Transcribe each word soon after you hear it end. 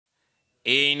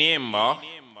Inimbo.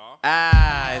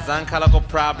 Izankhala ko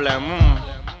problem.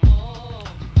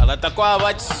 Akatakwa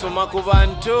bachisuma ku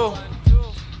bantu.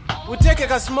 Uteke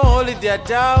ka small holiday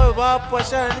atawe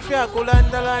bapwashana nifya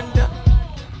kulandalanda.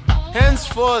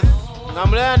 Henceforth,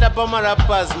 ngamulanda pama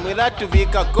rappers mwilatu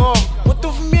vikako.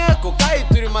 Mutuvumyeko kai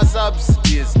turi ma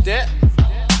subsidies de.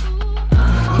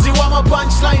 I'm a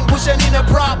punchline, pushing in a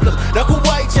problem.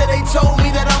 Nakuwaiche, they told me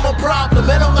that I'm a problem.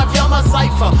 I don't have my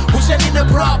cipher, pushing in a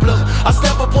problem. I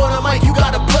step up on the mic, you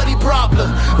got a bloody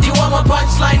problem. I'm a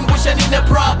punchline, pushing in a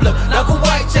problem.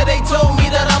 Nakuwaiche, they told me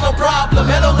that I'm a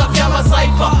problem. I don't have my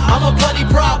cipher, I'm a bloody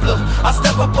problem. I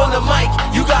step up on the mic,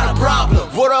 you got a problem.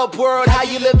 What up, world? How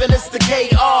you living? It's the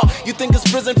KR. You think it's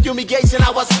prison fumigation?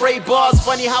 How I spray bars.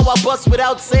 Funny how I bust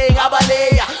without saying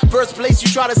abalaya. First place, you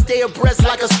try to stay abreast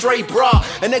like a stray bra.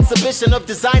 An exhibition of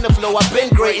designer flow, I've been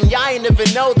great. And y'all ain't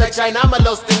even know that China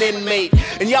lost an inmate.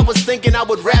 And y'all was thinking I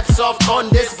would rap soft on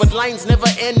this, but lines never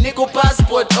end. Nickel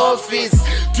passport office.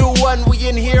 2wo1ne, we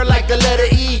in here like the letter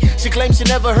E. She claims she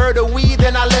never heard of we,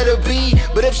 then I let her be.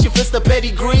 But if she fits the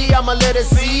pedigree, I'ma let her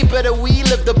see. Better we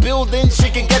live the building, she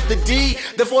can get the D.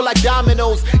 They fall like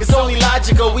dominoes, it's only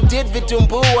logical. We did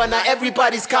Vitumbu, and now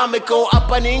everybody's comical. Up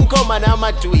and income and I'm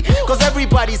a tweet. Cause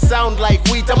everybody sound like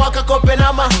we. Tamaka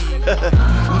kopenama.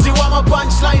 I'm a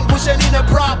punchline, pushing in a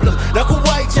problem.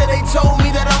 Nakuwaiche, they told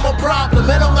me that I'm a problem.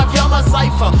 I don't have my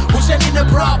cipher, pushing in a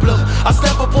problem. I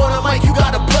step up on the mic, you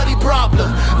got a bloody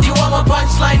problem. I'm a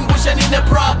punchline, pushing in a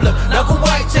problem.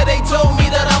 Nakuwaiche, they told me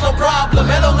that I'm a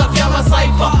problem. I don't have my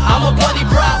cipher, I'm a bloody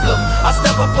problem. I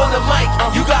step up on the mic,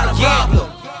 you got a problem.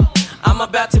 I'm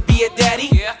about to be a daddy,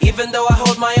 even though I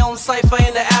hold my own cipher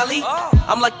in the alley.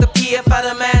 I'm like the PF at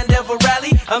a Mandeville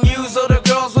rally. Amuse all the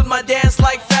girls with my dance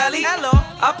like Fally. Hello,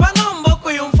 apanombo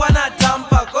kuyumfana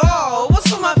tampako.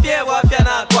 Wasuma fye wafya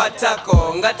na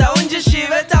kwatako. Ngata unji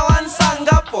shiveta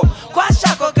wansangapo. Kwa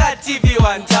shako ka TV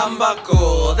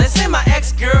wantambako. They say my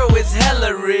ex-girl is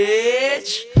hella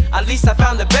rich. At least I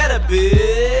found a better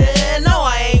bitch. No,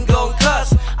 I ain't gon'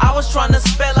 cuss. I was trying to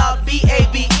spell out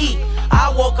B-A-B-E.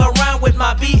 I walk around with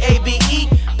my B-A-B-E.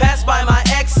 Pass by my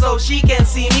ex so she can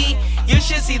see me. You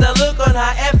should see the look on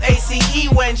her F-A-C-E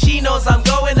when she knows I'm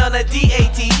going on a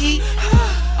D-A-T-E.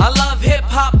 I love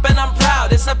hip-hop and I'm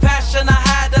proud. It's a passion I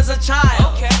had as a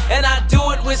child, and I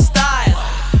do it with style.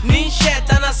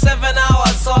 Nishet and a 7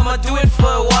 hours, so I'ma do it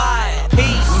for a while.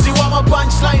 Peace. I'm a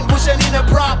punchline, pushing in a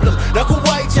problem.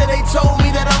 Nakuwaiche, they told me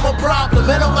that I'm a problem.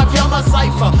 I don't have my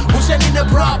cipher, pushing in a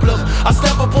problem. I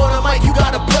step up on the mic, you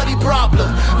got a bloody problem.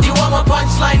 I'm a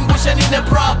punchline, pushing in a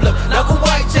problem.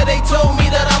 Nakuwaiche, they told me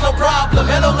that I'm a problem.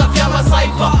 I don't have my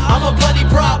cipher, I'm a bloody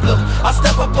problem. I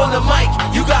step up on the mic,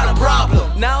 you got a problem.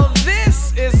 Now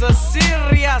this is a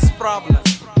serious problem.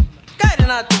 Kaida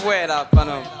na tuwera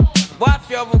pano.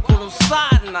 Wafya bukulu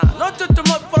sana. No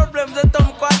tutumo problems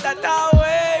etomkwata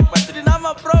tawe. Patri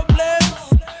nama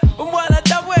problems. Umwana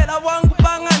tawera wangu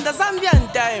panganda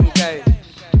Zambian time kai.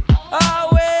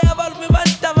 Awe abalumi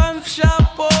banta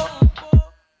bamshapo.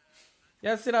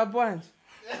 Yasira bwanje.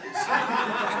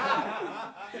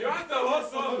 You want the whole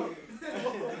song?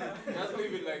 Just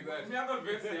leave it like that.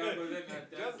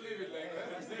 Just leave it like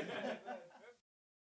that.